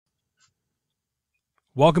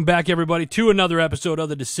Welcome back, everybody, to another episode of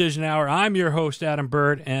the Decision Hour. I'm your host, Adam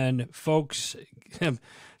Bird, and folks,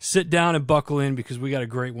 sit down and buckle in because we got a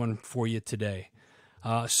great one for you today.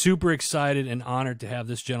 Super excited and honored to have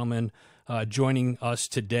this gentleman joining us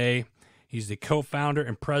today. He's the co-founder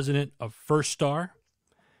and president of First Star,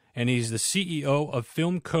 and he's the CEO of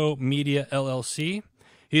Filmco Media, LLC.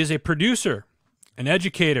 He is a producer, an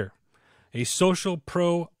educator, a serial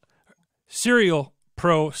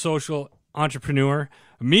pro-social entrepreneur,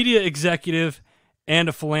 a media executive, and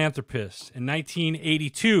a philanthropist. In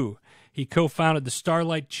 1982, he co-founded the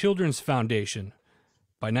Starlight Children's Foundation.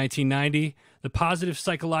 By 1990, the positive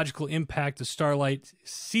psychological impact of Starlight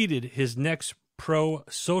seeded his next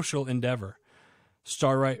pro-social endeavor,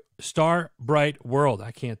 Starbright World.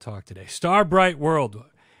 I can't talk today. Starbright World,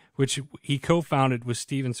 which he co-founded with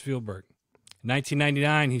Steven Spielberg. In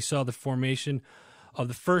 1999, he saw the formation of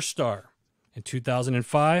the First Star. In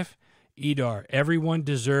 2005, EDAR, Everyone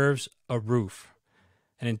Deserves a Roof.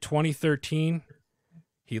 And in 2013,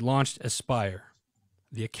 he launched Aspire,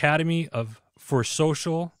 the Academy for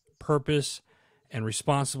Social Purpose and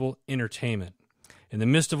Responsible Entertainment. In the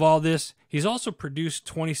midst of all this, he's also produced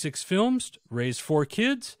 26 films, raised 4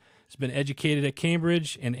 kids, has been educated at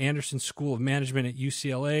Cambridge and Anderson School of Management at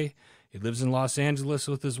UCLA. He lives in Los Angeles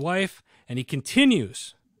with his wife, and he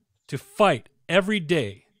continues to fight every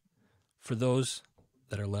day for those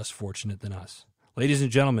that are less fortunate than us. Ladies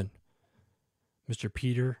and gentlemen, Mr.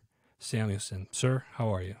 Peter Samuelson. Sir,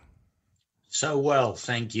 how are you? So well,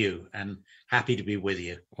 thank you, and happy to be with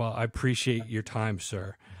you. Well, I appreciate your time,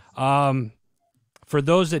 sir. For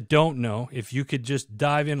those that don't know, if you could just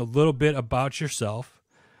dive in a little bit about yourself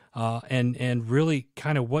and really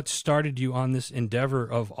kind of what started you on this endeavor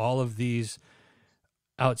of all of these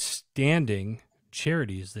outstanding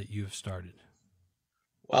charities that you've started.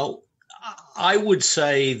 Well, I would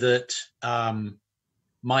say that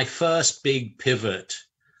my first big pivot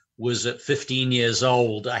was at 15 years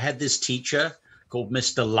old. I had this teacher called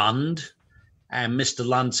Mr. Lund, and Mr.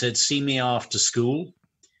 Lund said, "See me after school."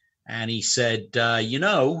 And he said,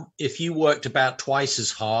 if you worked about twice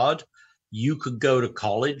as hard, you could go to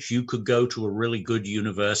college, you could go to a really good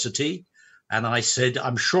university. And I said,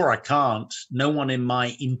 "I'm sure I can't. No one in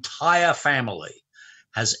my entire family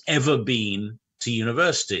has ever been to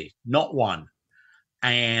university, not one."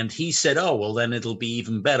 And he said, "Oh, well, then it'll be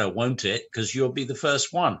even better, won't it? Because you'll be the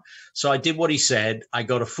first one." So I did what he said. I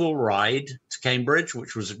got a full ride to Cambridge,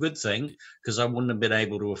 which was a good thing because I wouldn't have been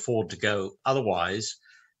able to afford to go otherwise.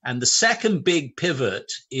 And the second big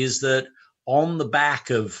pivot is that on the back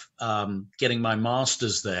of getting my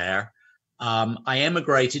master's there, I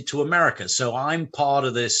emigrated to America. So I'm part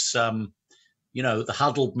of this the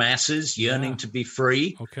huddled masses yearning to be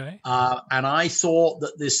free. Okay. And I thought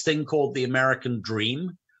that this thing called the American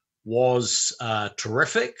dream was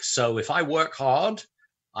terrific. So if I work hard,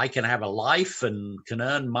 I can have a life and can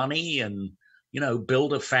earn money and,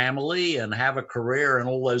 build a family and have a career and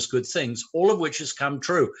all those good things, all of which has come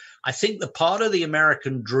true. I think the part of the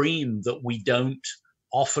American dream that we don't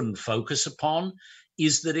often focus upon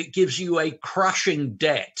is that it gives you a crushing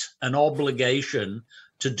debt, an obligation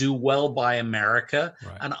to do well by America.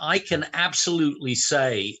 Right. And I can absolutely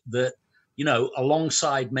say that,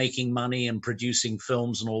 alongside making money and producing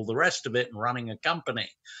films and all the rest of it and running a company,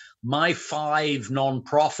 my 5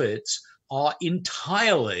 nonprofits are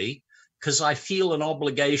entirely because I feel an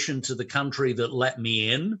obligation to the country that let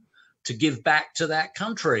me in to give back to that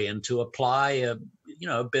country and to apply a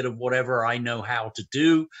bit of whatever I know how to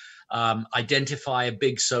do. Identify a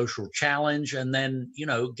big social challenge and then,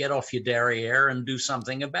 get off your derriere and do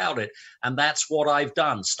something about it. And that's what I've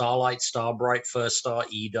done. Starlight, Starbright, First Star,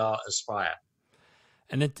 EDAR, Aspire.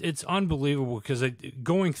 And it's unbelievable because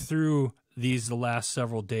going through the last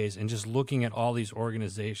several days and just looking at all these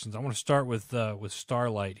organizations, I want to start with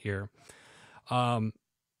Starlight here.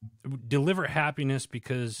 Deliver happiness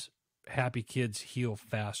because happy kids heal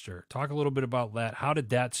faster. Talk a little bit about that. How did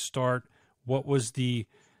that start? What was the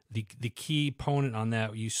key component on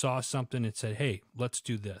that? You saw something and said, "Hey, let's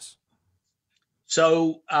do this."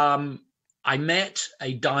 So I met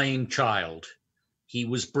a dying child. He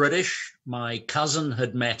was British. My cousin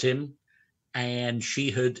had met him, and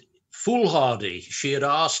she had foolhardy. She had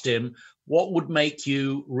asked him, "What would make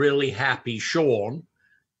you really happy, Sean?"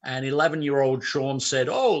 And 11-year-old Sean said,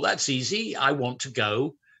 "Oh, that's easy. I want to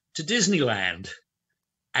go to Disneyland."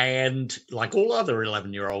 And like all other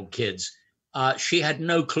 11-year-old kids, she had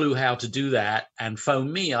no clue how to do that and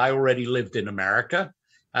phoned me. I already lived in America.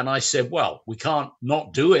 And I said, "Well, we can't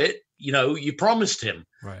not do it. You promised him."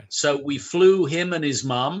 Right. So we flew him and his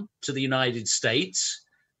mom to the United States.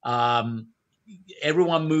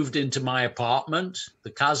 everyone moved into my apartment,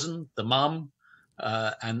 the cousin, the mum,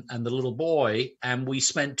 and the little boy. And we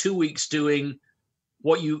spent 2 weeks doing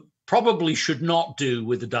what you probably should not do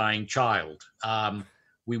with a dying child.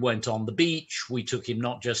 We went on the beach. We took him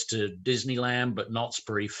not just to Disneyland, but Knott's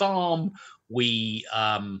Berry Farm. He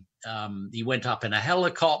went up in a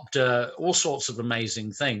helicopter, all sorts of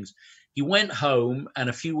amazing things. He went home, and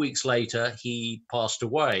a few weeks later, he passed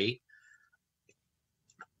away.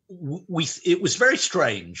 It was very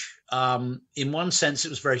strange. In one sense, it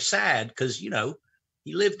was very sad because,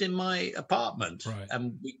 he lived in my apartment, right,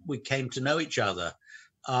 and we came to know each other.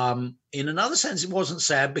 In another sense, it wasn't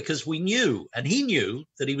sad because we knew, and he knew,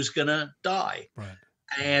 that he was going to die. right.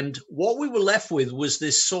 And what we were left with was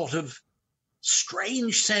this sort of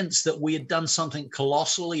strange sense that we had done something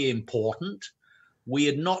colossally important. We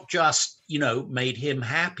had not just, made him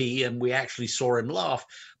happy and we actually saw him laugh,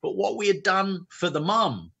 but what we had done for the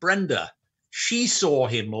mum, Brenda, she saw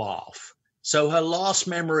him laugh. So her last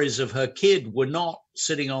memories of her kid were not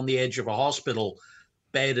sitting on the edge of a hospital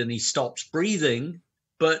bed and he stops breathing,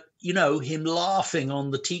 but, him laughing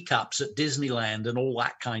on the teacups at Disneyland and all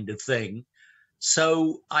that kind of thing.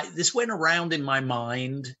 So this went around in my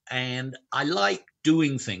mind, and I like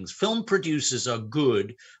doing things. Film producers are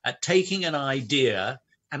good at taking an idea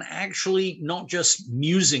and actually not just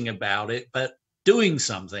musing about it, but doing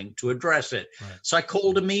something to address it. Right. So I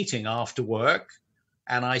called a meeting after work,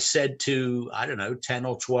 and I said to, 10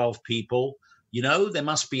 or 12 people, there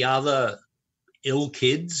must be other ill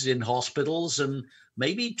kids in hospitals, and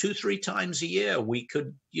maybe 2-3 times a year we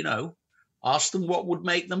could, ask them what would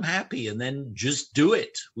make them happy and then just do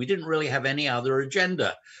it. We didn't really have any other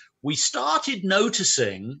agenda. We started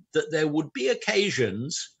noticing that there would be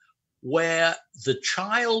occasions where the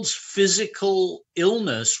child's physical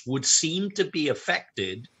illness would seem to be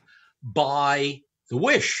affected by the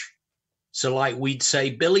wish. So like we'd say,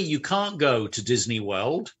 Billy, you can't go to Disney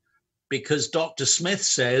World because Dr. Smith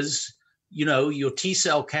says, your T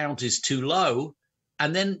cell count is too low.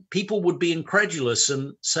 And then people would be incredulous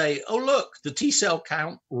and say, oh, look, the T cell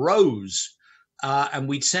count rose. And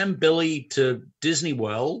we'd send Billy to Disney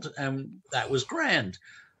World, and that was grand.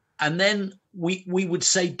 And then we would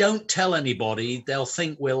say, don't tell anybody. They'll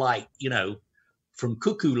think we're like, from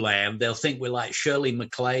Cuckoo Land. They'll think we're like Shirley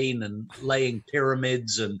MacLaine and laying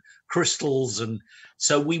pyramids and crystals. And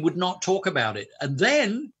so we would not talk about it. And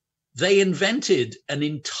then they invented an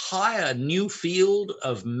entire new field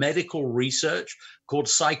of medical research called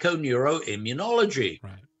psychoneuroimmunology.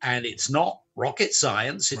 Right. And it's not rocket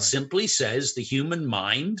science. It Right. simply says the human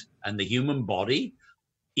mind and the human body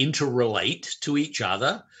interrelate to each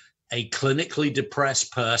other. A clinically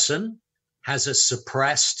depressed person has a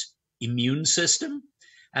suppressed immune system,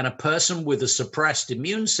 and a person with a suppressed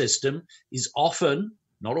immune system is often,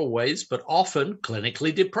 not always, but often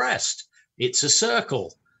clinically depressed. It's a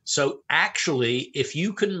circle. So actually, if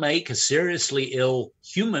you can make a seriously ill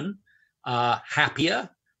human happier,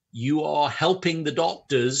 you are helping the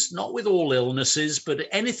doctors, not with all illnesses, but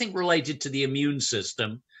anything related to the immune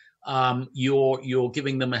system. You're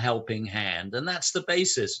giving them a helping hand. And that's the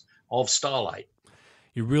basis of Starlight.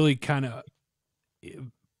 You're really kind of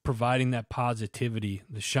providing that positivity,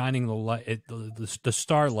 the shining the light, the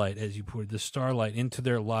starlight, as you put it, the starlight into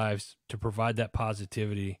their lives to provide that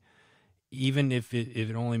positivity, even if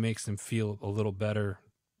it only makes them feel a little better,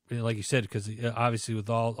 like you said, because obviously with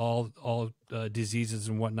all diseases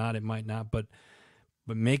and whatnot, it might not, but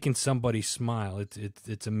making somebody smile,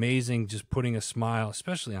 it's amazing. Just putting a smile,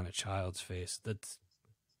 especially on a child's face, that's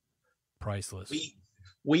priceless.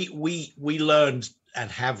 We learned and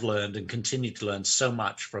have learned and continue to learn so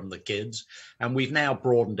much from the kids, and we've now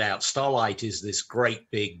broadened out. Starlight is this great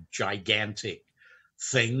big gigantic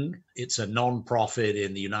thing. It's a non-profit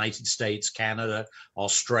in the United States, Canada,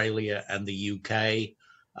 Australia, and the UK.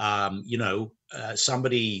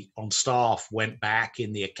 Somebody on staff went back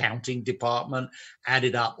in the accounting department,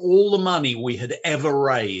 added up all the money we had ever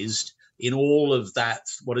raised in all of that,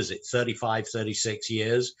 35, 36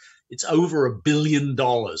 years. It's over $1 billion,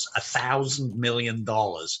 $1,000 million,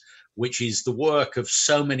 which is the work of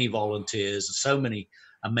so many volunteers, so many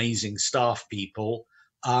amazing staff people.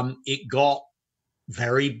 It got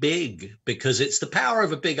very big because it's the power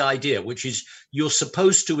of a big idea, which is you're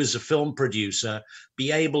supposed to, as a film producer,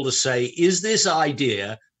 be able to say, is this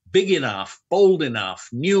idea big enough, bold enough,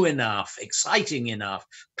 new enough, exciting enough,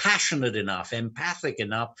 passionate enough, empathic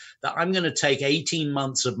enough that I'm going to take 18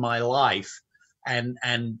 months of my life and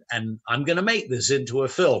I'm going to make this into a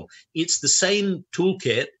film. It's the same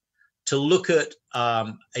toolkit to look at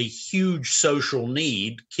a huge social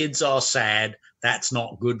need. Kids are sad. That's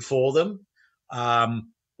not good for them.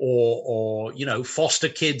 or you know, foster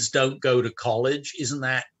kids don't go to college. Isn't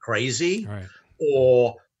that crazy? Right.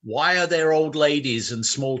 Or why are there old ladies and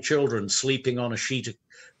small children sleeping on a sheet of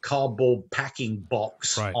cardboard packing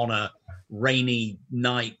box Right. on a rainy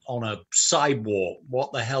night on a sidewalk?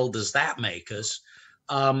 What the hell does that make us?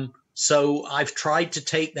 So I've tried to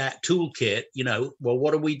take that toolkit, you know, well,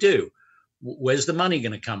 what do we do? Where's the money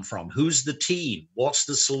going to come from? Who's the team? What's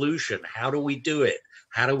the solution? How do we do it?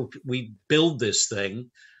 How do we build this thing?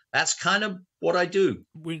 That's kind of what I do.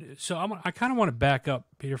 So I kind of want to back up,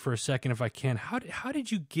 Peter, for a second, if I can. How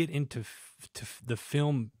did you get into the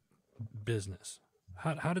film business?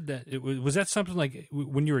 How did that? Was that something like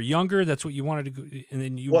when you were younger? That's what you wanted to go, and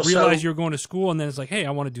then you realized you were going to school, and then it's like, hey,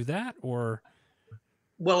 I want to do that, or?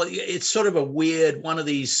 Well, it's sort of a weird one of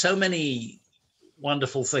these. So many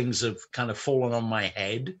wonderful things have kind of fallen on my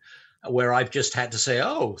head, where I've just had to say,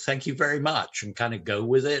 oh, thank you very much, and kind of go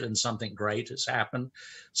with it, and something great has happened.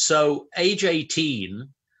 So age 18,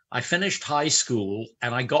 I finished high school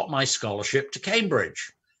and I got my scholarship to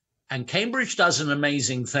Cambridge. And Cambridge does an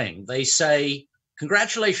amazing thing. They say,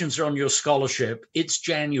 congratulations on your scholarship. It's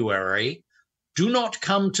January. Do not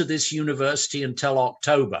come to this university until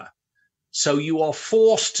October. So you are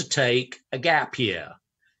forced to take a gap year.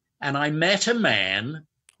 And I met a man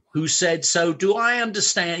who said, so do I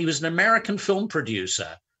understand? He was an American film producer,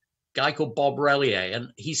 a guy called Bob Relier.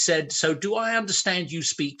 And he said, so do I understand you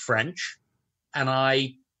speak French? And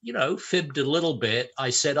I, you know, fibbed a little bit.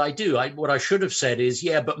 I said, I do. What I should have said is,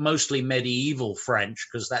 yeah, but mostly medieval French,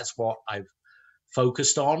 because that's what I've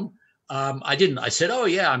focused on. I didn't. I said, oh,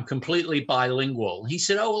 yeah, I'm completely bilingual. He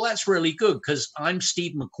said, oh, well, that's really good because I'm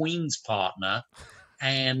Steve McQueen's partner.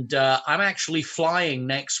 And I'm actually flying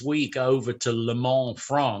next week over to Le Mans,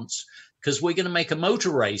 France, because we're going to make a motor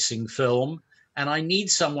racing film. And I need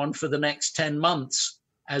someone for the next 10 months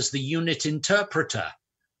as the unit interpreter.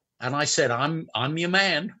 And I said, I'm your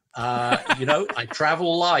man. You know, I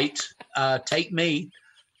travel light. Take me.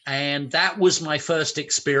 And that was my first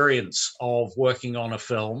experience of working on a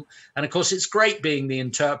film. And of course, it's great being the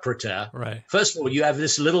interpreter. Right. First of all, you have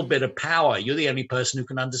this little bit of power. You're the only person who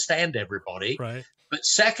can understand everybody. Right. But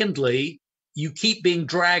secondly, you keep being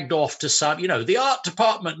dragged off to some, you know, the art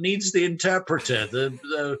department needs the interpreter.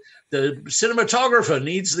 The cinematographer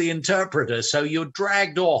needs the interpreter. So you're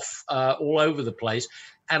dragged off all over the place.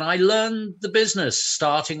 And I learned the business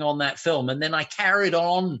starting on that film. And then I carried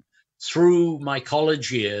on through my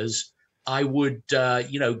college years. I would,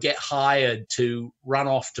 you know, get hired to run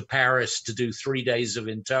off to Paris to do 3 days of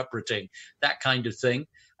interpreting, that kind of thing.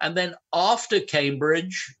 And then after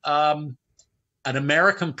Cambridge, an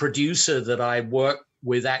American producer that I worked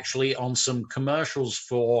with actually on some commercials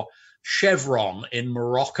for Chevron in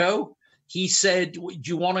Morocco, he said, do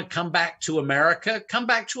you want to come back to America? Come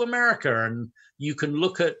back to America and you can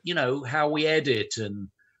look at, you know, how we edit and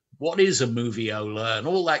what is a moviola and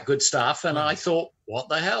all that good stuff. And I thought, what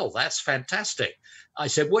the hell? That's fantastic. I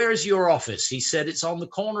said, where is your office? He said, it's on the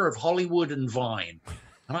corner of Hollywood and Vine.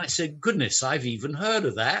 And I said, goodness, I've even heard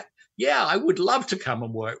of that. Yeah, I would love to come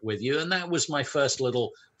and work with you. And that was my first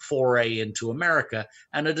little foray into America.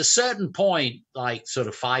 And at a certain point, like sort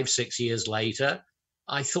of 5-6 years later,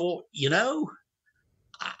 I thought, you know,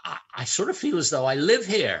 I sort of feel as though I live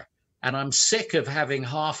here and I'm sick of having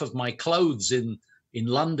half of my clothes in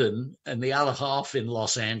London and the other half in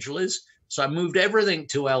Los Angeles. So I moved everything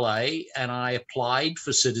to LA and I applied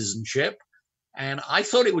for citizenship. And I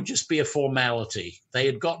thought it would just be a formality. They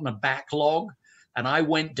had gotten a backlog. And I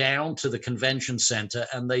went down to the convention center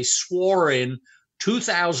and they swore in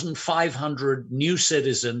 2,500 new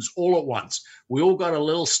citizens all at once. We all got a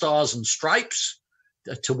little stars and stripes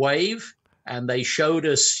to wave. And they showed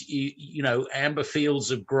us, you know, amber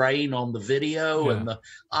fields of grain on the video. Yeah. And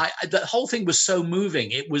the whole thing was so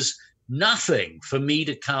moving. It was nothing for me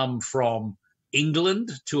to come from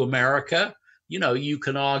England to America. You know, you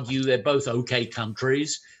can argue they're both okay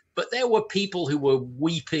countries, but there were people who were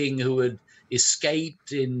weeping, who had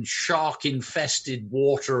escaped in shark-infested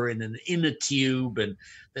water in an inner tube and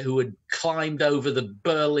who had climbed over the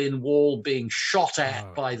Berlin Wall being shot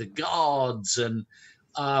at by the guards. And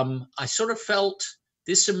I sort of felt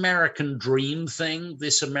this American dream thing,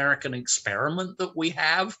 this American experiment that we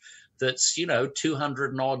have that's, you know,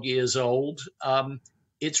 200 and odd years old.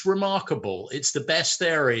 It's remarkable. It's the best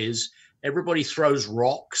there is. Everybody throws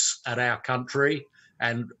rocks at our country,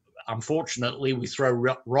 and unfortunately, we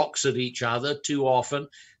throw rocks at each other too often,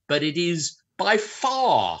 but it is by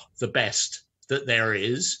far the best that there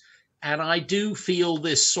is. And I do feel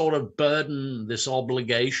this sort of burden, this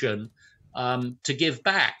obligation to give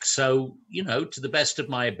back. So, you know, to the best of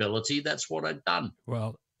my ability, that's what I've done.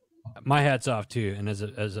 Well, my hat's off to you. And as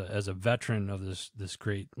a veteran of this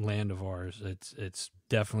great land of ours, it's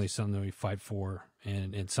definitely something we fight for,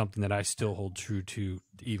 and something that I still hold true to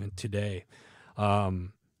even today.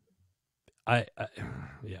 Um, I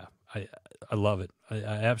yeah, I love it. I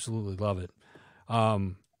absolutely love it.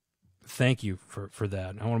 Thank you for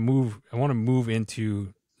that. I want to move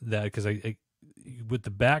into that because with the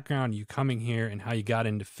background you coming here and how you got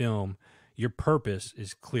into film, your purpose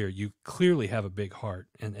is clear. You clearly have a big heart,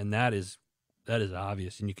 and that is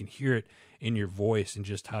obvious, and you can hear it in your voice and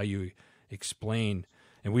just how you explain.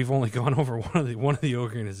 And we've only gone over one of the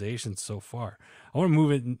organizations so far. I want to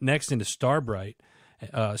move it next into Starbright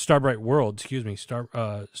World. Excuse me,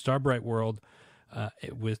 Starbright World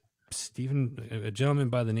with a gentleman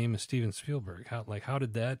by the name of Steven Spielberg. How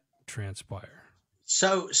did that transpire?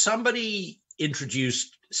 So somebody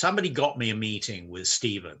got me a meeting with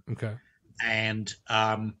Steven. Okay. And,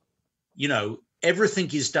 everything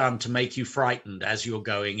is done to make you frightened as you're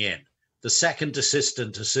going in. The second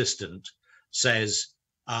assistant says,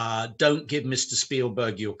 don't give Mr.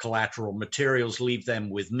 Spielberg your collateral materials. Leave them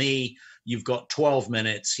with me. You've got 12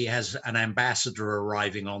 minutes. He has an ambassador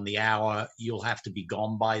arriving on the hour. You'll have to be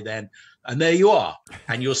gone by then. And there you are.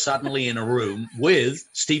 And you're suddenly in a room with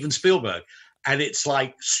Steven Spielberg. And it's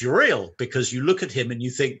like surreal because you look at him and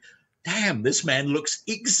you think, damn, this man looks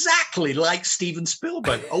exactly like Steven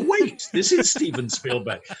Spielberg. Oh, wait, this is Steven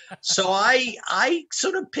Spielberg. So I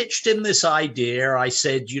sort of pitched him this idea. I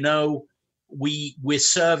said, we're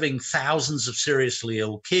serving thousands of seriously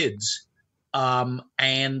ill kids.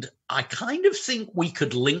 And I kind of think we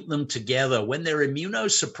could link them together. When they're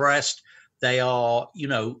immunosuppressed, they are,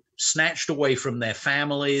 snatched away from their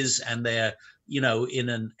families, and they're, in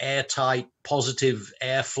an airtight, positive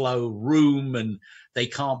airflow room, and they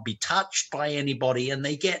can't be touched by anybody, and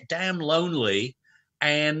they get damn lonely.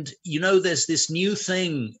 And, there's this new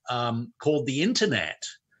thing called the internet.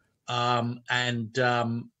 I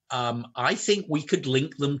think we could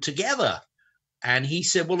link them together. And he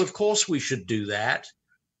said, well, of course we should do that.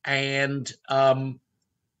 And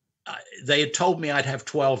they had told me I'd have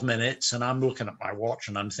 12 minutes, and I'm looking at my watch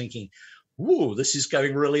and I'm thinking, ooh, this is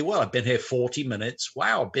going really well. I've been here 40 minutes.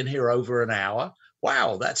 Wow, I've been here over an hour.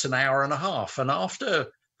 Wow, that's an hour and a half. And after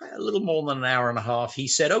a little more than an hour and a half, he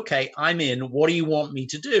said, okay, I'm in. What do you want me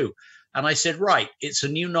to do? And I said, right, it's a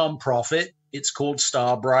new nonprofit. It's called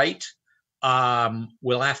Starbright.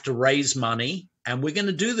 We'll have to raise money, and we're going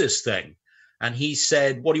to do this thing. And he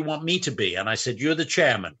said, what do you want me to be? And I said, you're the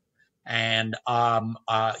chairman. And I'll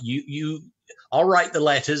write the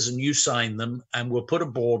letters and you sign them, and we'll put a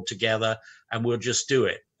board together and we'll just do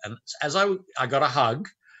it. And as I got a hug,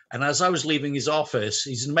 and as I was leaving his office,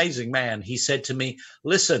 he's an amazing man. He said to me,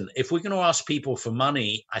 listen, if we're going to ask people for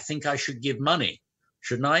money, I think I should give money.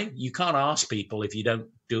 Shouldn't I? You can't ask people if you don't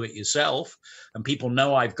do it yourself. And people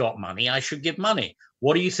know I've got money. I should give money.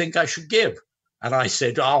 What do you think I should give? And I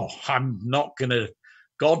said, oh, I'm not going to.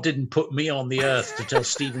 God didn't put me on the earth to tell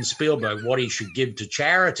Steven Spielberg what he should give to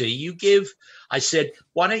charity. I said,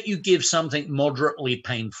 why don't you give something moderately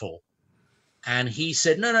painful? And he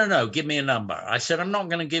said, no, give me a number. I said, I'm not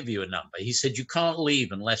going to give you a number. He said, you can't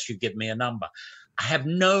leave unless you give me a number. I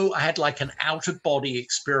had like an out-of-body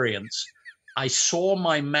experience. I saw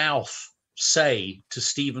my mouth say to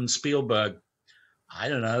Steven Spielberg, I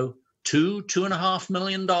don't know, $2.5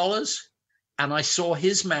 million. And I saw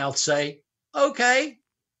his mouth say, okay.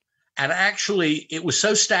 And actually, it was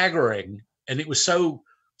so staggering, and it was so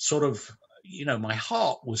sort of, my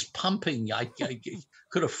heart was pumping. I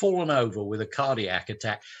could have fallen over with a cardiac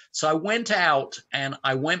attack. So I went out and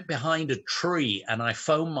I went behind a tree, and I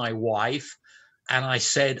phoned my wife, and I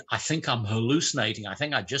said, I think I'm hallucinating. I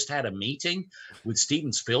think I just had a meeting with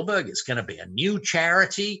Steven Spielberg. It's going to be a new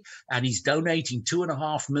charity, and he's donating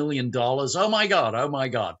 $2.5 million. Oh my God, oh my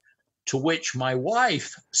God. To which my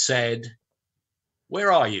wife said,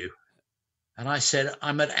 where are you? And I said,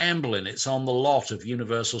 I'm at Amblin. It's on the lot of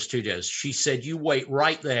Universal Studios. She said, you wait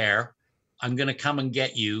right there. I'm going to come and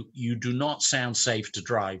get you. You do not sound safe to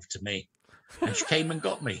drive to me. And she came and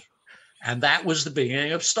got me. And that was the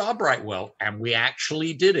beginning of Starbright World. And we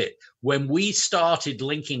actually did it. When we started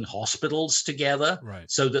linking hospitals together,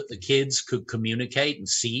 right, so that the kids could communicate and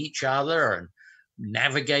see each other and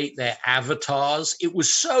navigate their avatars, it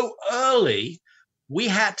was so early. We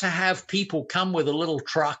had to have people come with a little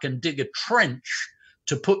truck and dig a trench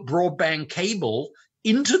to put broadband cable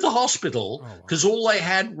into the hospital, because all they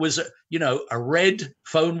had was a red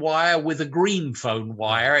phone wire with a green phone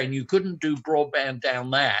wire, and you couldn't do broadband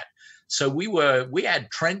down that. So we had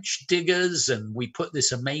trench diggers, and we put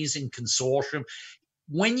this amazing consortium.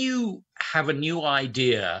 When you have a new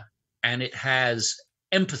idea and it has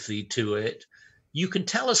empathy to it, you can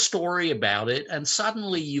tell a story about it, and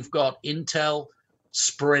suddenly you've got Intel,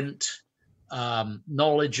 Sprint,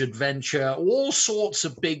 Knowledge Adventure, all sorts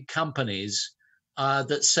of big companies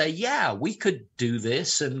that say, yeah, we could do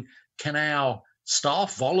this, and can our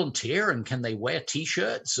staff volunteer, and can they wear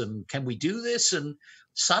T-shirts, and can we do this? And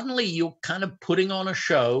suddenly you're kind of putting on a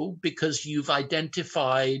show because you've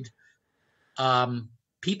identified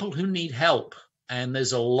people who need help. And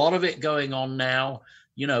there's a lot of it going on now,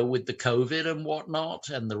 with the COVID and whatnot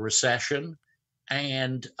and the recession.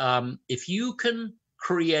 And if you can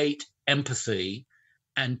create empathy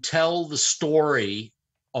and tell the story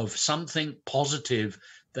of something positive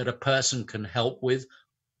that a person can help with,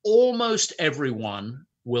 almost everyone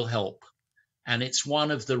will help. And it's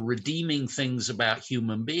one of the redeeming things about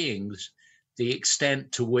human beings, the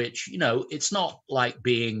extent to which, it's not like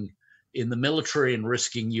being in the military and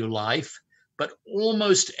risking your life, but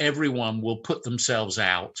almost everyone will put themselves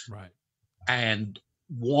out, right, and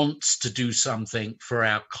wants to do something for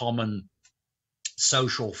our common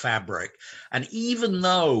social fabric. And even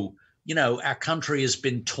though, our country has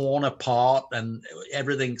been torn apart and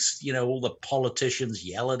everything's, all the politicians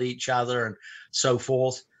yell at each other and so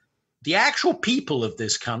forth, the actual people of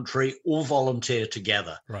this country all volunteer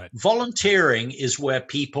together. right. Volunteering is where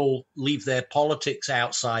people leave their politics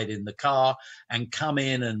outside in the car and come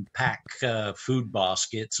in and pack food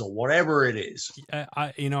baskets or whatever it is.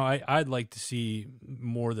 I'd like to see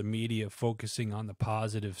more of the media focusing on the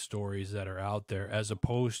positive stories that are out there, as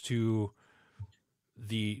opposed to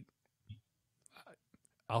the,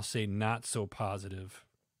 I'll say, not so positive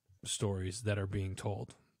stories that are being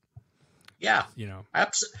told. Yeah,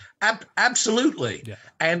 absolutely. Yeah.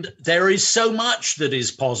 And there is so much that is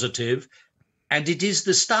positive, and it is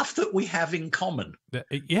the stuff that we have in common. And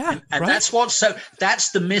right. That's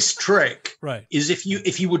the missed trick. Right. Is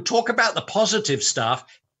if you would talk about the positive stuff,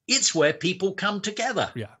 it's where people come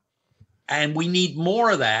together. Yeah. And we need more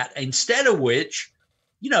of that, instead of which,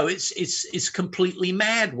 it's completely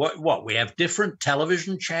mad. What we have different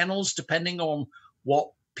television channels depending on what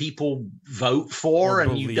people vote for,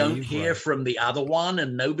 and you don't hear from the other one,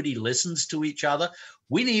 and nobody listens to each other.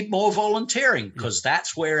 We need more volunteering, because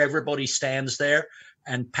that's where everybody stands there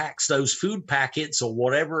and packs those food packets or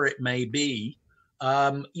whatever it may be.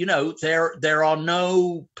 There are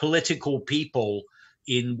no political people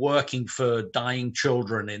in working for dying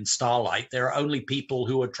children in Starlight. There are only people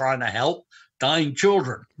who are trying to help dying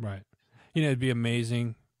children. Right. It'd be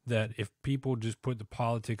amazing that if people just put the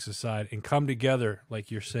politics aside and come together, like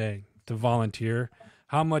you're saying, to volunteer,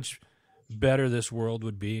 how much better this world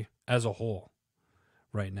would be as a whole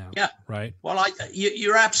right now. Yeah. Right. Well,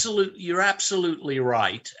 you're absolutely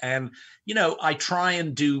right. And, I try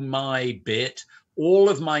and do my bit. All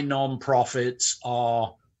of my nonprofits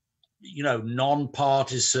are,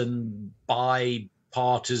 nonpartisan,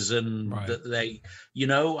 bipartisan, right. That they,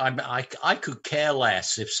 I could care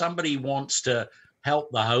less. If somebody wants to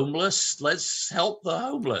help the homeless, let's help the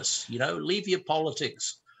homeless. Leave your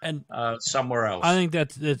politics and somewhere else. I think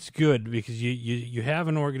that's good, because you have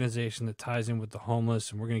an organization that ties in with the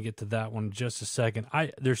homeless, and we're going to get to that one in just a second.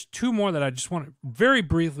 There's two more that I just want to very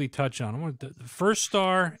briefly touch on. I want the First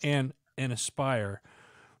Star and Aspire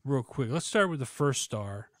real quick. Let's start with the First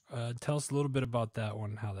Star. Tell us a little bit about that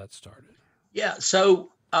one, how that started. Yeah,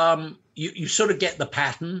 so you sort of get the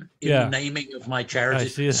pattern in the naming of my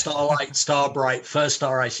charity. Starlight, Starbright, First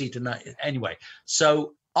Star I see tonight. Anyway,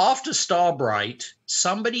 so after Starbright,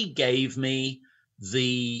 somebody gave me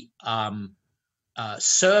the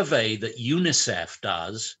survey that UNICEF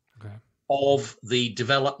does of the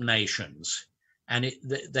developed nations. And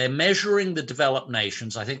they're measuring the developed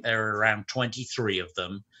nations. I think there are around 23 of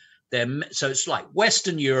them. So it's like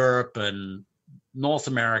Western Europe and North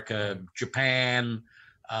America, Japan,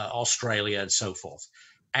 Australia, and so forth.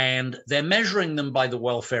 And they're measuring them by the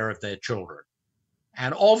welfare of their children.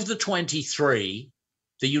 And of the 23,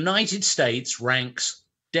 the United States ranks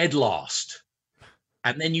dead last.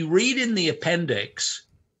 And then you read in the appendix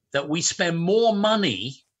that we spend more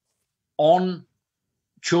money on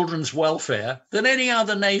children's welfare than any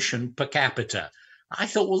other nation per capita. I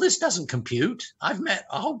thought, well, this doesn't compute. I've met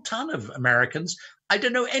a whole ton of Americans. I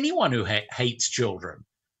don't know anyone who hates children.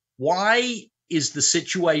 Why is the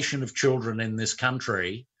situation of children in this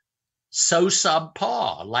country so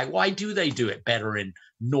subpar? Like, why do they do it better in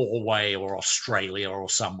Norway or Australia or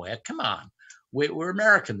somewhere? Come on, we're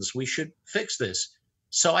Americans. We should fix this.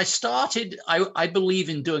 So I started, I believe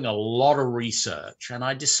in doing a lot of research, and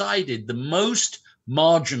I decided the most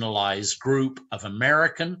marginalized group of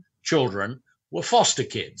American children were foster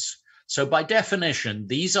kids. So by definition,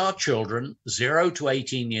 these are children 0 to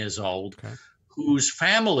 18 years old whose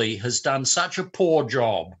family has done such a poor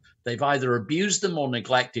job. They've either abused them or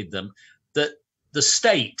neglected them, that the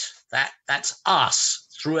state, that's us,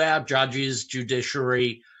 through our judges,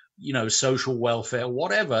 judiciary, social welfare,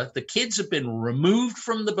 whatever, the kids have been removed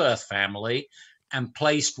from the birth family and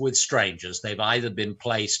placed with strangers. They've either been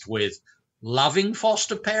placed with loving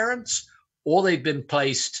foster parents, or they've been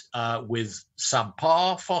placed with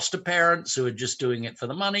subpar foster parents who are just doing it for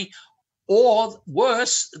the money, or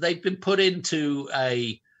worse, they've been put into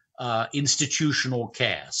a institutional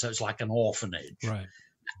care. So it's like an orphanage. Right.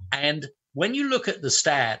 And when you look at the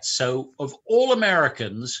stats, so of all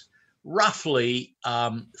Americans, roughly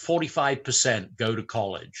 45% go to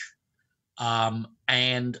college.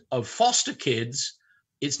 And of foster kids,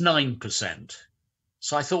 it's 9%.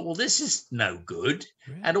 So I thought, well, this is no good.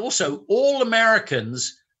 Really? And also, all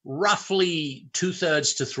Americans, roughly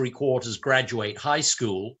 2/3 to 3/4 graduate high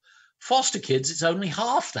school. Foster kids, it's only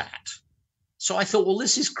half that. So I thought, well,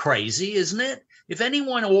 this is crazy, isn't it? If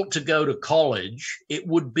anyone ought to go to college, it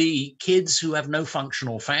would be kids who have no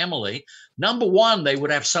functional family. Number one, they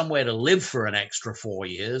would have somewhere to live for an extra 4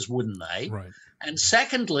 years, wouldn't they? Right. And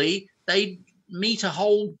secondly, they'd meet a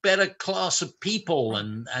whole better class of people,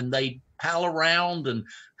 and they'd pal around, and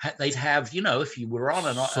they'd have, if you were on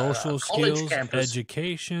social a college skills, campus,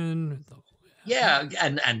 education. Yeah,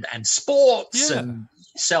 and sports and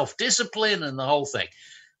self-discipline and the whole thing.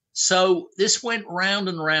 So this went round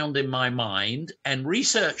and round in my mind, and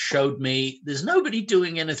research showed me there's nobody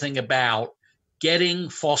doing anything about getting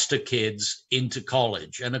foster kids into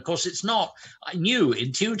college. And of course, it's not, I knew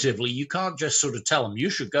intuitively, you can't just sort of tell them you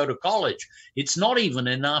should go to college. It's not even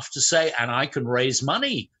enough to say, and I can raise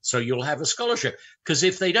money so you'll have a scholarship. Because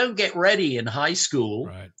if they don't get ready in high school,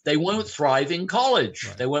 right, they won't thrive in college.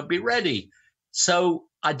 Right. They won't be ready. So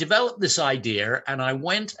I developed this idea, and I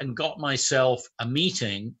went and got myself a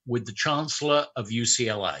meeting with the chancellor of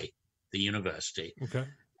UCLA, the university. Okay.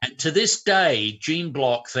 And to this day, Gene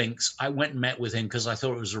Block thinks I went and met with him because I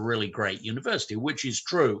thought it was a really great university, which is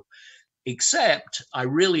true, except I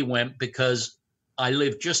really went because I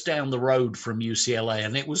lived just down the road from UCLA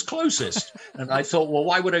and it was closest. And I thought, well,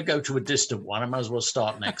 why would I go to a distant one? I might as well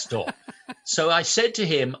start next door. So I said to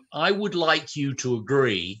him, I would like you to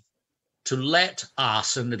agree to let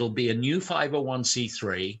us, and it'll be a new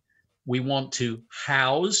 501c3, we want to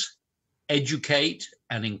house, educate,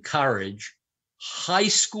 and encourage high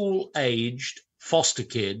school aged foster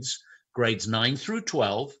kids, grades 9 through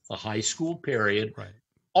 12, the high school period, right,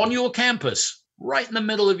 on your campus, right in the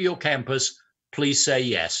middle of your campus. Please say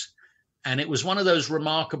yes. And it was one of those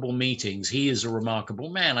remarkable meetings. He is a remarkable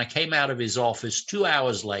man. I came out of his office 2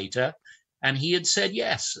 hours later, and he had said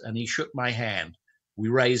yes, and he shook my hand. We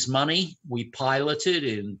raised money. We piloted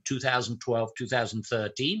in 2012,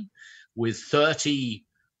 2013 with 30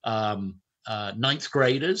 ninth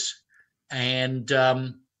graders. And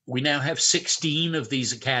we now have 16 of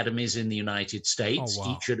these academies in the United States, oh,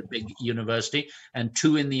 wow, each at a big university, and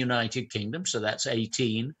 2 in the United Kingdom. So that's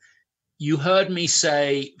 18. You heard me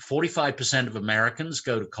say 45% of Americans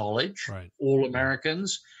go to college, right, all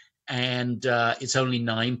Americans, and it's only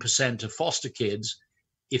 9% of foster kids.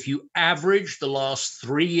 If you average the last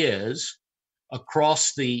 3 years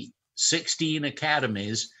across the 16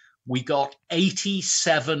 academies, we got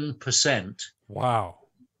 87%. Wow.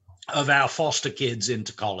 Of our foster kids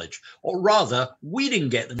into college. Or rather, we didn't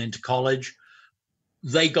get them into college.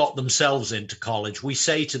 They got themselves into college. We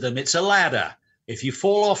say to them, it's a ladder. If you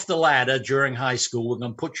fall off the ladder during high school, we're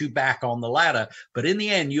going to put you back on the ladder. But in the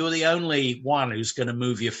end, you're the only one who's going to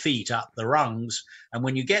move your feet up the rungs. And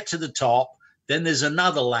when you get to the top, then there's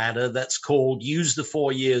another ladder that's called use the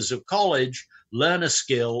 4 years of college, learn a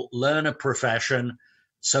skill, learn a profession,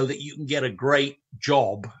 so that you can get a great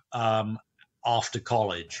job after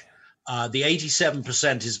college. The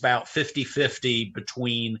 87% is about 50-50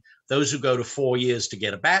 between those who go to 4 years to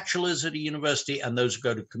get a bachelor's at a university and those who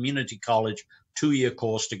go to community college, 2-year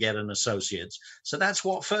course to get an associate's. So that's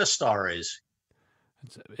what First Star is.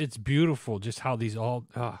 It's beautiful just how these all,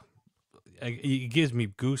 it gives me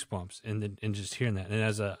goosebumps and just hearing that. And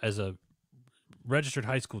as a registered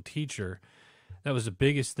high school teacher, that was the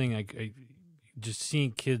biggest thing. I just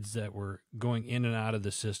seeing kids that were going in and out of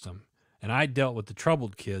the system. And I dealt with the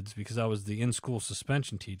troubled kids because I was the in-school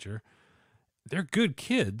suspension teacher. They're good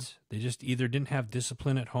kids. They just either didn't have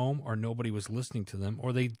discipline at home or nobody was listening to them,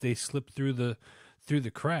 or they slipped through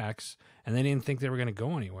the cracks and they didn't think they were going to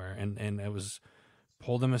go anywhere. And it was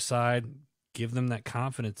pull them aside, give them that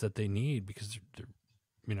confidence that they need, because they're,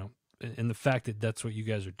 and the fact that that's what you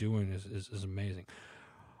guys are doing is amazing.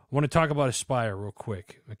 I want to talk about Aspire real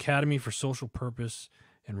quick. Academy for Social Purpose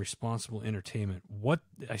and responsible entertainment. What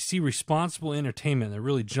I see responsible entertainment that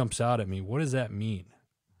really jumps out at me. What does that mean?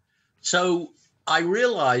 So I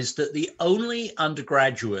realized that the only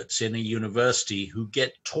undergraduates in a university who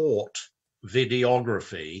get taught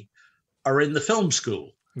videography are in the film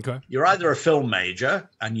school. Okay. You're either a film major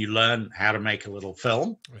and you learn how to make a little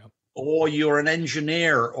film, Yeah. or you're an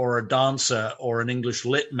engineer or a dancer or an English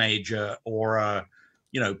lit major or a,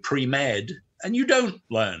 pre-med, and you don't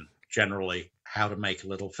learn generally how to make a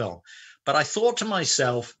little film. But I thought to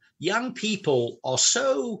myself, young people are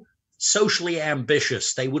so socially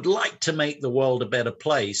ambitious. They would like to make the world a better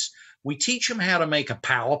place. We teach them how to make a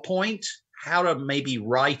PowerPoint, how to maybe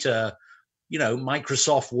write a,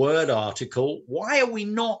 Microsoft Word article. Why are we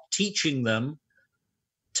not teaching them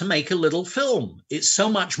to make a little film? It's so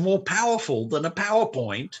much more powerful than a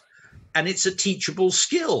PowerPoint, and it's a teachable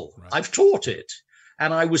skill. Right. I've taught it,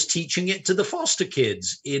 and I was teaching it to the foster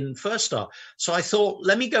kids in First Star. So I thought,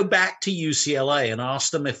 let me go back to UCLA and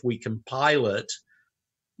ask them if we can pilot.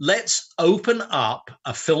 Let's open up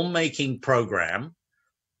a filmmaking program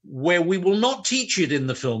where we will not teach it in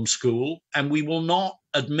the film school, and we will not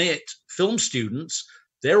admit film students.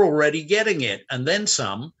 They're already getting it, and then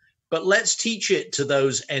some. But let's teach it to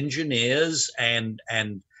those engineers and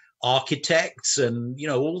architects and,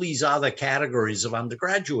 all these other categories of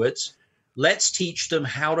undergraduates. Let's teach them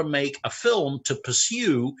how to make a film to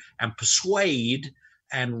pursue and persuade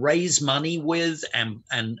and raise money with and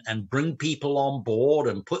bring people on board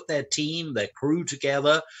and put their team, their crew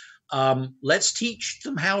together. Let's teach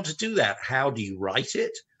them how to do that. How do you write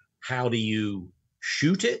it? How do you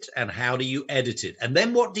shoot it? And how do you edit it? And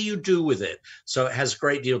then what do you do with it? So it has a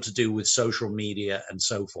great deal to do with social media and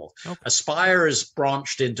so forth. Okay. Aspire has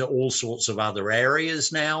branched into all sorts of other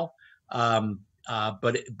areas now.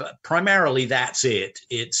 But primarily that's it.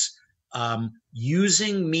 It's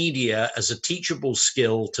using media as a teachable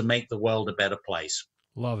skill to make the world a better place.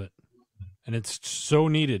 Love it. And it's so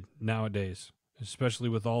needed nowadays, especially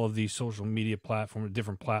with all of these social media platforms,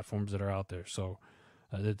 different platforms that are out there. So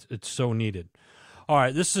it's so needed. All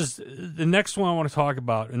right, this is the next one I want to talk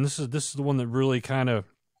about, and this is the one that really kind of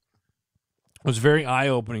was very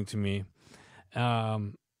eye-opening to me.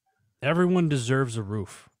 Everyone deserves a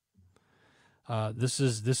roof. This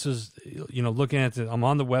is looking at it. I'm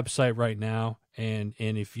on the website right now, and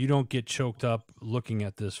if you don't get choked up looking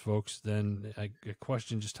at this, folks, then I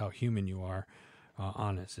question just how human you are.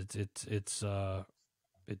 Honest, it's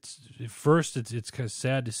at first it's kind of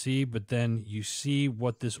sad to see, but then you see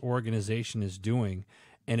what this organization is doing,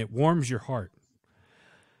 and it warms your heart.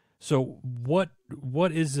 So what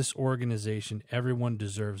is this organization? Everyone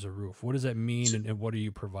deserves a roof. What does that mean, and what are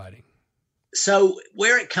you providing? So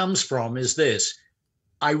where it comes from is this.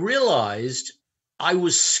 I realized I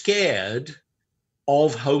was scared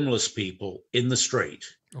of homeless people in the street.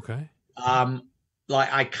 Okay.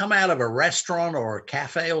 Like I come out of a restaurant or a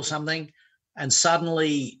cafe or something, and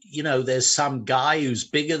suddenly, there's some guy who's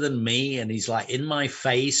bigger than me, and he's like in my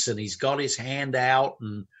face, and he's got his hand out,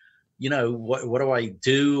 and, what do I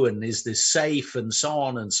do? And is this safe? And so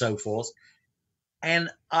on and so forth. And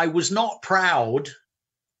I was not proud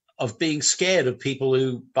of being scared of people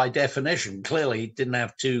who, by definition, clearly didn't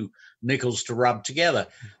have two nickels to rub together.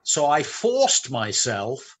 So I forced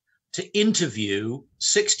myself to interview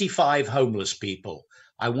 65 homeless people.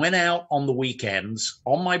 I went out on the weekends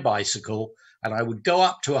on my bicycle, and I would go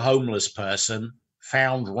up to a homeless person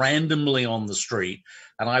found randomly on the street,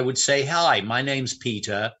 and I would say, "Hi, my name's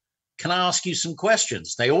Peter. Can I ask you some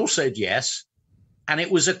questions?" They all said yes, and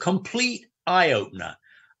it was a complete eye-opener.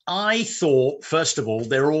 I thought, first of all,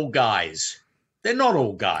 they're all guys. They're not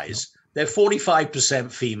all guys. They're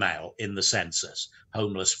 45% female in the census,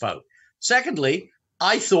 homeless folk. Secondly,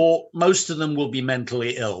 I thought most of them will be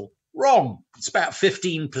mentally ill. Wrong. It's about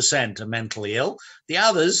 15% are mentally ill. The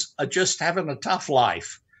others are just having a tough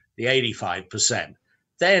life, the 85%.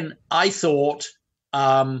 Then I thought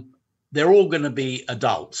they're all going to be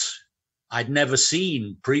adults. I'd never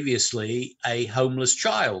seen previously a homeless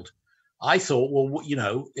child. I thought,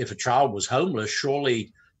 well, if a child was homeless,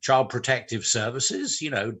 surely Child Protective Services,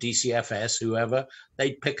 DCFS, whoever,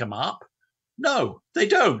 they'd pick them up. No, they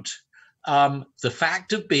don't. The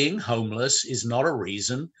fact of being homeless is not a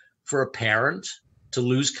reason for a parent to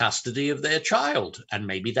lose custody of their child. And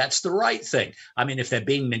maybe that's the right thing. I mean, if they're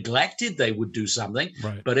being neglected, they would do something.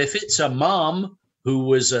 Right. But if it's a mom who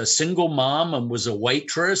was a single mom and was a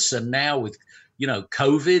waitress, and now with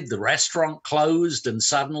COVID, the restaurant closed, and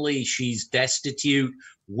suddenly she's destitute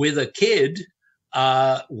with a kid,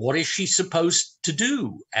 what is she supposed to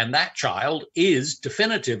do? And that child is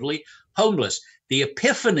definitively homeless. The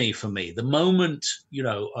epiphany for me, the moment,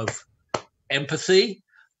 of empathy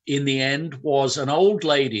in the end was an old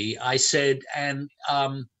lady. I said, and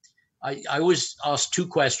I always ask two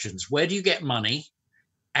questions. Where do you get money?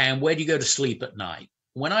 And where do you go to sleep at night?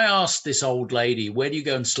 When I asked this old lady, where do you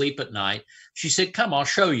go and sleep at night? She said, come, I'll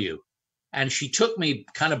show you. And she took me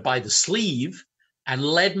kind of by the sleeve and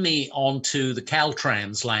led me onto the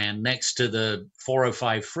Caltrans land next to the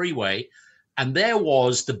 405 freeway. And there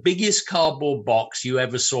was the biggest cardboard box you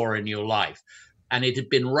ever saw in your life. And it had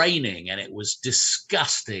been raining and it was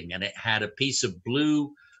disgusting. And it had a piece of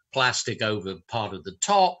blue plastic over part of the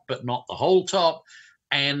top, but not the whole top.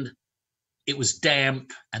 And it was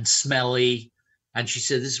damp and smelly. And she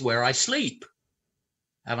said, this is where I sleep.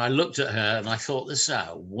 And I looked at her and I thought, this is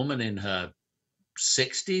a woman in her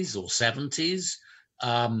 60s or 70s,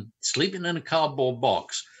 sleeping in a cardboard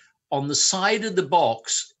box. On the side of the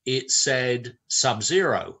box, it said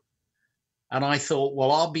Sub-Zero. And I thought,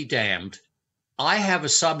 well, I'll be damned. I have a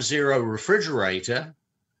Sub-Zero refrigerator.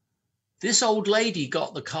 This old lady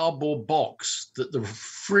got the cardboard box that the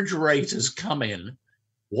refrigerators come in.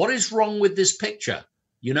 What is wrong with this picture?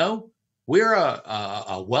 You know, we're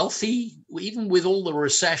a wealthy, even with all the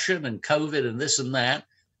recession and COVID and this and that,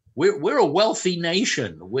 we're a wealthy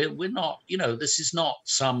nation. We're not, you know, this is not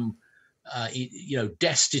some,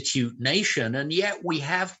 destitute nation. And yet we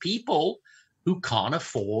have people who can't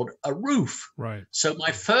afford a roof. Right. So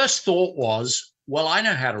my first thought was, well, I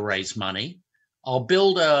know how to raise money. I'll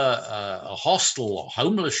build a hostel or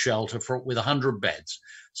homeless shelter with 100 beds.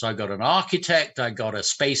 So I got an architect, I got a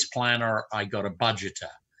space planner, I got a budgeter.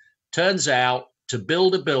 Turns out to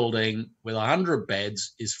build a building with 100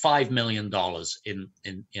 beds is $5 million in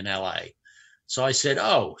LA. So I said,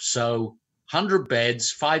 oh, so 100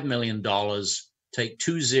 beds, $5 million, take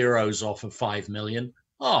 2 zeros off of 5 million.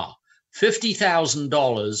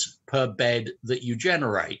 $50,000 per bed that you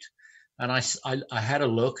generate. And I had a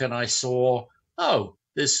look and I saw,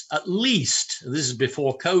 there's at least, this is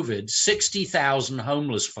before COVID, 60,000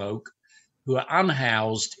 homeless folk who are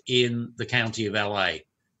unhoused in the county of LA.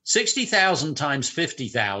 60,000 times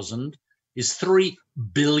 50,000 is $3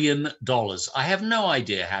 billion. I have no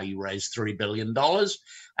idea how you raise $3 billion.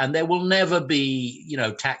 And there will never be,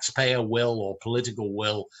 taxpayer will or political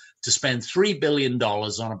will to spend $3 billion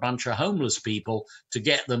on a bunch of homeless people to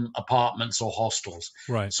get them apartments or hostels.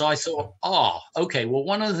 Right. So I thought, okay, well,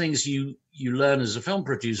 one of the things you learn as a film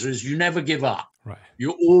producer is you never give up. Right.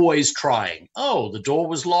 You're always trying. The door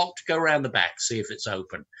was locked, go around the back, see if it's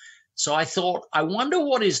open. So I thought, I wonder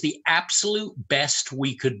what is the absolute best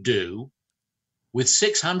we could do with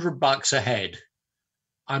 $600 a head.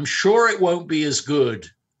 I'm sure it won't be as good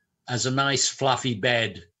as a nice fluffy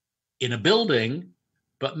bed in a building,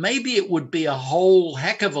 but maybe it would be a whole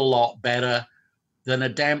heck of a lot better than a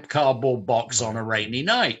damp cardboard box on a rainy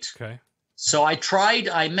night. Okay. So I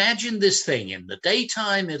imagined this thing. In the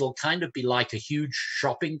daytime, it'll kind of be like a huge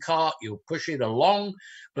shopping cart. You'll push it along,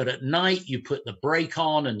 but at night you put the brake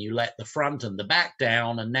on and you let the front and the back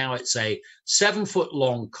down. And now it's a 7-foot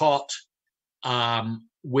long cot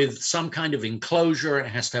with some kind of enclosure. It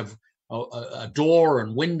has to have a door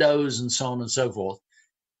and windows and so on and so forth.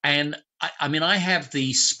 And I have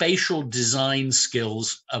the spatial design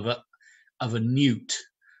skills of a newt.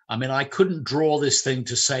 I couldn't draw this thing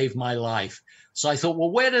to save my life. So I thought,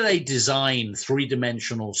 well, where do they design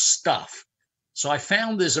three-dimensional stuff? So I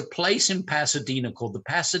found there's a place in Pasadena called the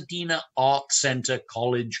Pasadena Art Center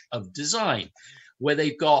College of Design, where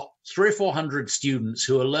they've got 300 or 400 students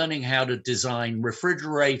who are learning how to design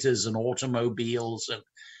refrigerators and automobiles and,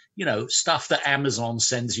 stuff that Amazon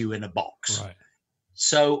sends you in a box. Right.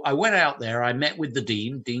 So I went out there, I met with the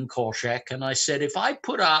Dean Korshak, and I said, if I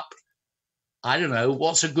put up, I don't know,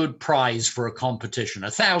 what's a good prize for a competition?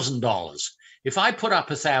 $1,000. If I put up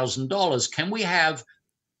 $1,000, can we have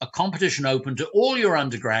a competition open to all your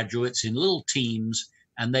undergraduates in little teams,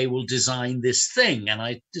 and they will design this thing? And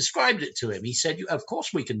I described it to him. He said, of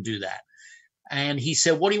course we can do that. And he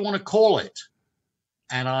said, what do you want to call it?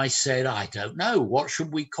 And I said, I don't know. What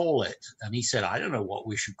should we call it? And he said, I don't know what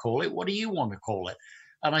we should call it. What do you want to call it?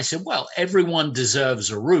 And I said, well, everyone deserves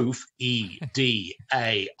a roof, EDAR.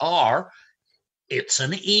 It's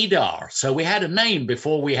an EDAR. So we had a name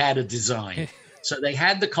before we had a design. So they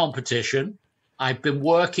had the competition. I've been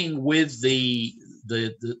working with the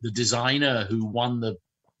designer who won the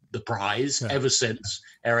prize ever since,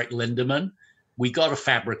 Eric Lindemann. We got a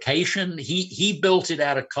fabrication. He built it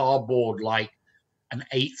out of cardboard like an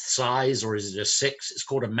 1/8 size, or is it a 6? It's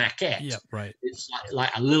called a maquette. Yeah, right. It's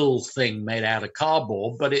like a little thing made out of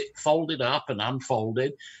cardboard, but it folded up and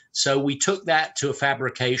unfolded. So we took that to a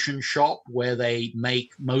fabrication shop where they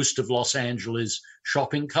make most of Los Angeles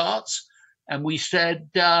shopping carts. And we said,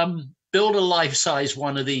 build a life-size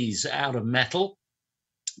one of these out of metal.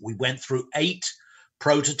 We went through 8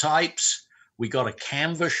 prototypes. We got a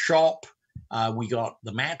canvas shop. We got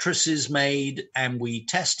the mattresses made, and we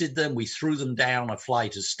tested them. We threw them down a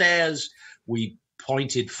flight of stairs. We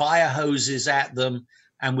pointed fire hoses at them,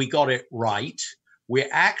 and we got it right. We're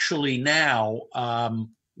actually now,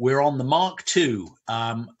 we're on the Mark II.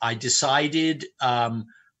 I decided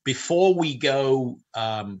before we go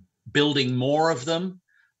building more of them,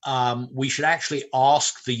 we should actually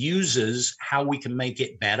ask the users how we can make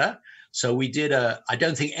it better. So we did I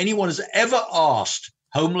don't think anyone has ever asked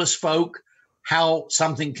homeless folk how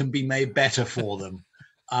something can be made better for them.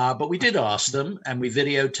 But we did ask them, and we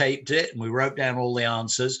videotaped it, and we wrote down all the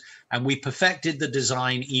answers, and we perfected the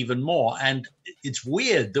design even more. And it's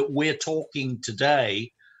weird that we're talking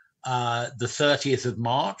today, the 30th of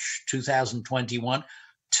March, 2021.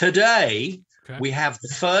 Today, we have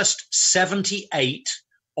the first 78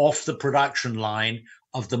 off the production line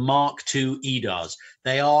of the Mark II EDARs.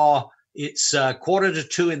 It's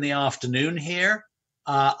 1:45 in the afternoon here.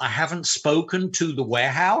 I haven't spoken to the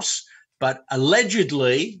warehouse, but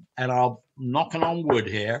allegedly, and I'm knocking on wood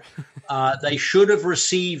here, they should have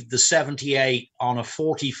received the 78 on a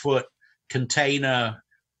 40-foot container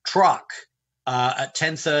truck at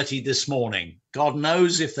 10:30 this morning. God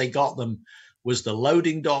knows if they got them. Was the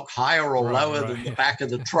loading dock higher or lower than the back of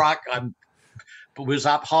the truck? Was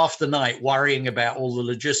up half the night worrying about all the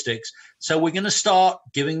logistics. So we're going to start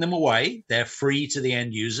giving them away. They're free to the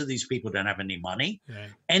end user. These people don't have any money.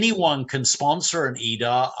 Right. Anyone can sponsor an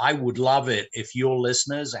EDAR. I would love it if your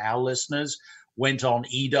listeners, our listeners, went on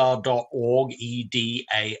edar.org,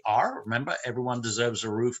 EDAR. Remember, everyone deserves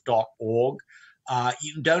a roof.org.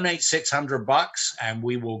 You can donate $600 and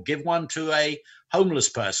we will give one to a homeless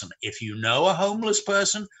person. If you know a homeless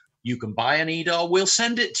person, you can buy an EDAR. We'll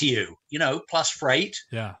send it to you, plus freight.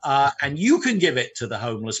 Yeah. And you can give it to the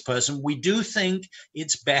homeless person. We do think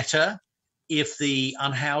it's better if the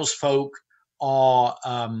unhoused folk are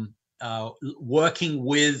working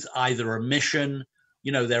with either a mission.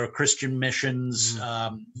 There are Christian missions,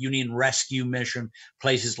 Union Rescue Mission,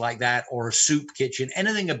 places like that, or a soup kitchen,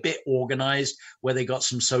 anything a bit organized where they got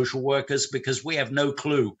some social workers, because we have no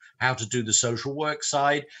clue how to do the social work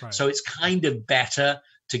side. Right. So it's kind of better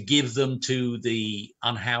to give them to the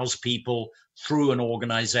unhoused people through an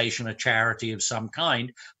organization, a charity of some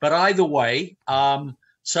kind. But either way,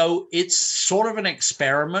 so it's sort of an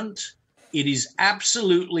experiment. It is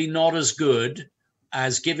absolutely not as good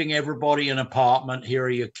as giving everybody an apartment, here are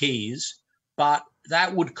your keys, but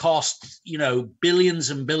that would cost,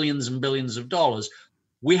 billions and billions and billions of dollars.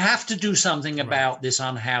 We have to do something about this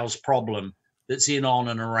unhoused problem that's in, on,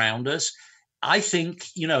 and around us. I think,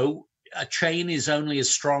 a chain is only as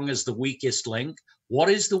strong as the weakest link. What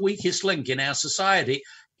is the weakest link in our society?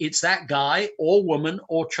 It's that guy or woman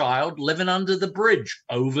or child living under the bridge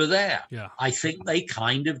over there. Yeah. I think they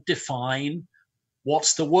kind of define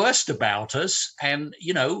what's the worst about us. And,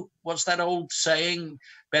 what's that old saying?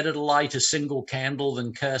 Better to light a single candle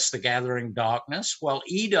than curse the gathering darkness. Well,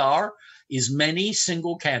 EDAR is many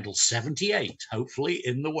single candles, 78, hopefully,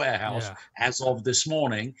 in the warehouse as of this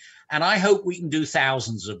morning. And I hope we can do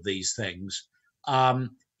thousands of these things.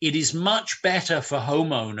 It is much better for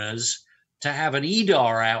homeowners to have an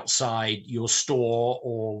EDAR outside your store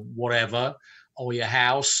or whatever, or your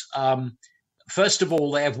house. First of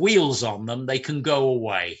all, they have wheels on them. They can go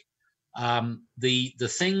away. The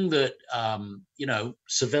thing that,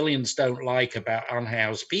 civilians don't like about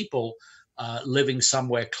unhoused people living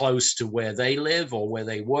somewhere close to where they live or where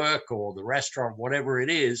they work or the restaurant, whatever it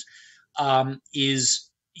is 20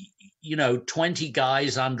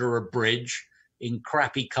 guys under a bridge in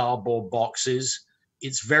crappy cardboard boxes.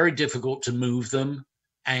 It's very difficult to move them.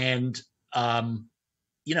 And,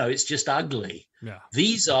 it's just ugly. Yeah.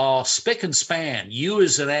 These are spick and span. You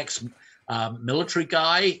as an ex-military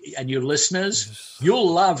guy and your listeners, you'll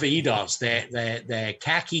love EDARs. They're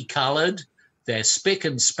khaki colored. They're spick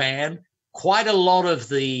and span. Quite a lot of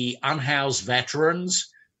the unhoused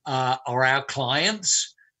veterans are our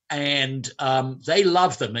clients, and they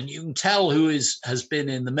love them. And you can tell who has been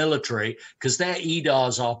in the military because their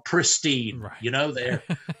EDARs are pristine. Right.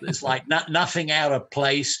 There's like nothing out of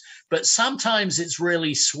place. But sometimes it's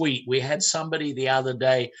really sweet. We had somebody the other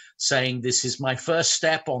day saying, this is my first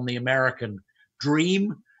step on the American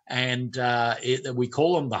dream. And we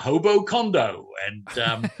call them the hobo condo. And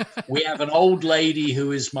we have an old lady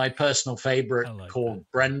who is my personal favorite called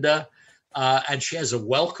Brenda. And she has a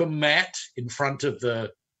welcome mat in front of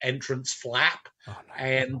the entrance flap. Oh,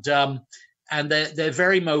 no. And they're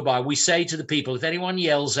very mobile. We say to the people, if anyone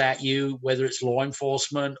yells at you, whether it's law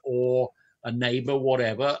enforcement or a neighbor,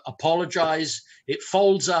 whatever, apologize. It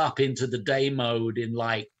folds up into the day mode in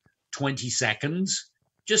like 20 seconds.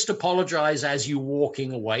 Just apologize as you're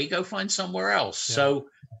walking away, go find somewhere else. Yeah. So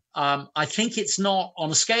I think it's not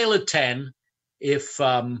on a scale of 10. If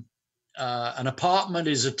an apartment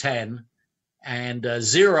is a 10 and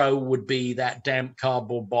 0 would be that damp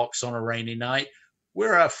cardboard box on a rainy night,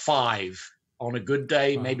 we're a 5 on a good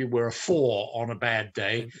day. Wow. Maybe we're a 4 on a bad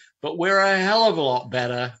day, but we're a hell of a lot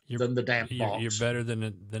better than the damp box. You're better than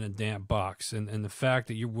a damp box. And the fact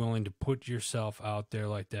that you're willing to put yourself out there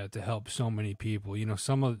like that to help so many people. You know,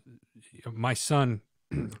 some of my son,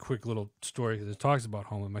 quick little story that talks about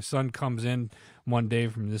homeless. My son comes in one day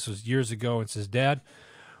this was years ago, and says, "Dad,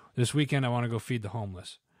 this weekend I want to go feed the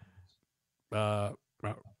homeless."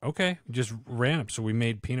 Okay, just ran up. So we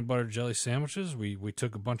made peanut butter jelly sandwiches. We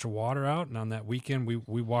took a bunch of water out, and on that weekend we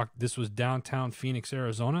walked. This was downtown Phoenix,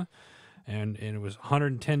 Arizona, and it was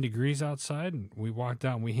 110 degrees outside. And we walked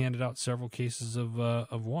out and we handed out several cases of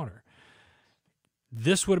water.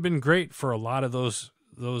 This would have been great for a lot of those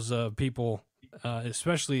people,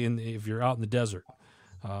 especially if you're out in the desert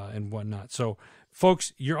and whatnot. So,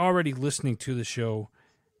 folks, you're already listening to the show.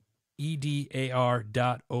 edar.org.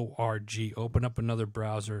 Open up another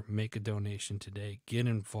browser, make a donation today, get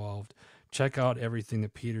involved, check out everything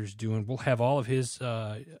that Peter's doing. We'll have all of his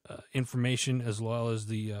information as well as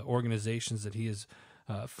the organizations that he has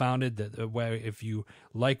founded. That way, if you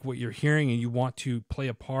like what you're hearing and you want to play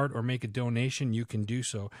a part or make a donation, you can do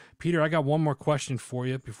so. Peter, I got one more question for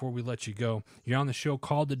you before we let you go. You're on the show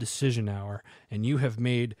called The Decision Hour, and you have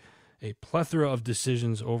made a plethora of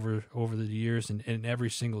decisions over the years and every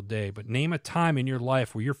single day. But name a time in your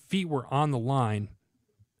life where your feet were on the line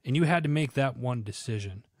and you had to make that one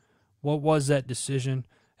decision. What was that decision,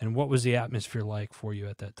 and what was the atmosphere like for you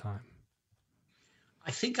at that time? I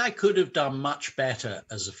think I could have done much better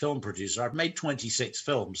as a film producer. I've made 26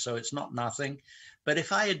 films, so it's not nothing. But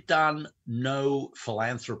if I had done no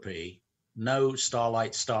philanthropy, no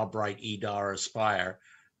Starlight, Starbright, EDAR, Aspire,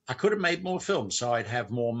 I could have made more films, so I'd have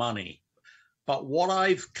more money. But what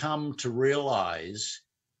I've come to realize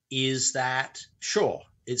is that, sure,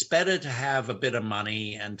 it's better to have a bit of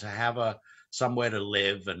money and to have somewhere to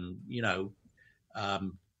live and,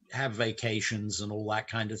 have vacations and all that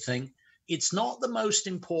kind of thing. It's not the most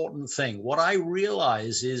important thing. What I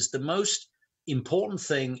realize is the most important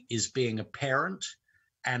thing is being a parent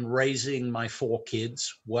and raising my 4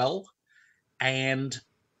 kids well. And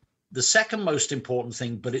the second most important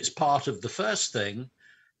thing, but it's part of the first thing,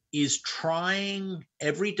 is trying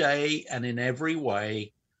every day and in every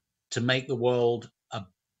way to make the world a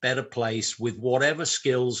better place with whatever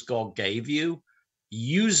skills God gave you.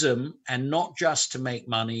 Use them, and not just to make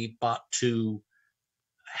money, but to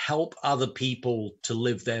help other people to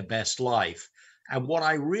live their best life. And what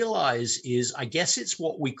I realize is, I guess it's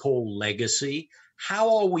what we call legacy.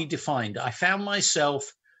 How are we defined? I found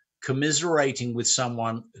myself commiserating with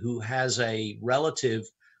someone who has a relative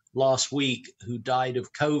last week who died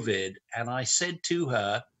of COVID. And I said to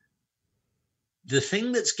her, the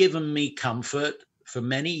thing that's given me comfort for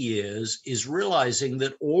many years is realizing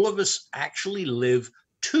that all of us actually live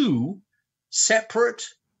 2 separate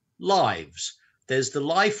lives. There's the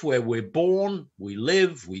life where we're born, we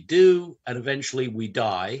live, we do, and eventually we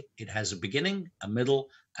die. It has a beginning, a middle,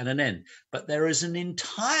 and an end. But there is an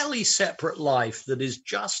entirely separate life that is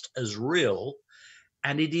just as real,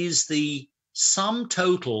 and it is the sum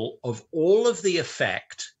total of all of the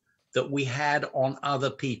effect that we had on other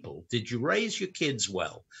people. Did you raise your kids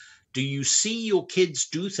well? Do you see your kids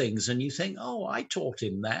do things and you think, oh, I taught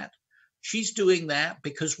him that. She's doing that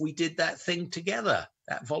because we did that thing together,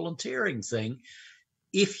 that volunteering thing.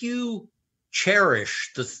 If you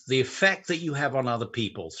cherish the effect that you have on other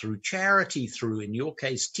people through charity, through, in your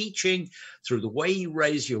case, teaching, through the way you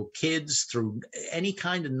raise your kids, through any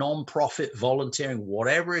kind of nonprofit volunteering,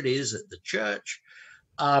 whatever it is at the church,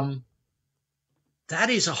 that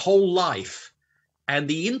is a whole life. And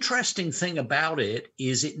the interesting thing about it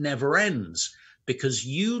is it never ends, because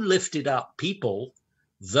you lifted up people,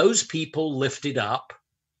 those people lifted up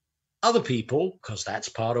other people, because that's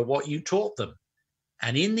part of what you taught them.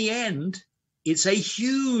 And in the end, it's a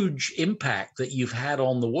huge impact that you've had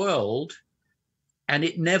on the world, and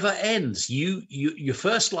it never ends. Your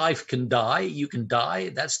first life can die. You can die.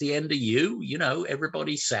 That's the end of you.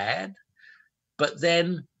 Everybody's sad. But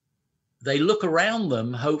then they look around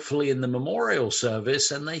them, hopefully in the memorial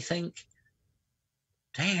service, and they think,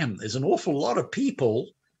 damn, there's an awful lot of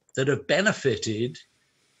people that have benefited,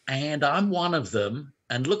 and I'm one of them.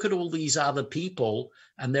 And look at all these other people,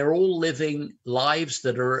 and they're all living lives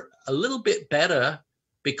that are a little bit better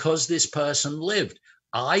because this person lived.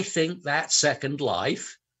 I think that second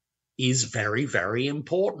life is very, very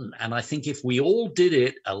important. And I think if we all did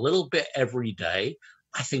it a little bit every day,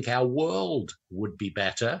 I think our world would be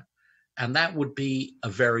better. And that would be a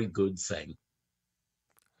very good thing.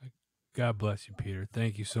 God bless you, Peter.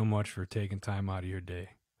 Thank you so much for taking time out of your day.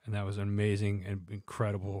 And that was an amazing and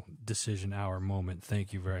incredible decision hour moment.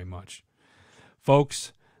 Thank you very much.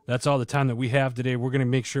 Folks, that's all the time that we have today. We're going to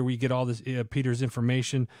make sure we get all this Peter's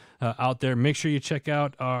information out there. Make sure you check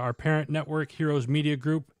out our parent network, Heroes Media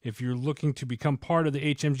Group. If you're looking to become part of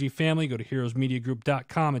the HMG family, go to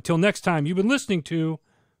heroesmediagroup.com. Until next time, you've been listening to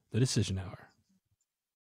The Decision Hour.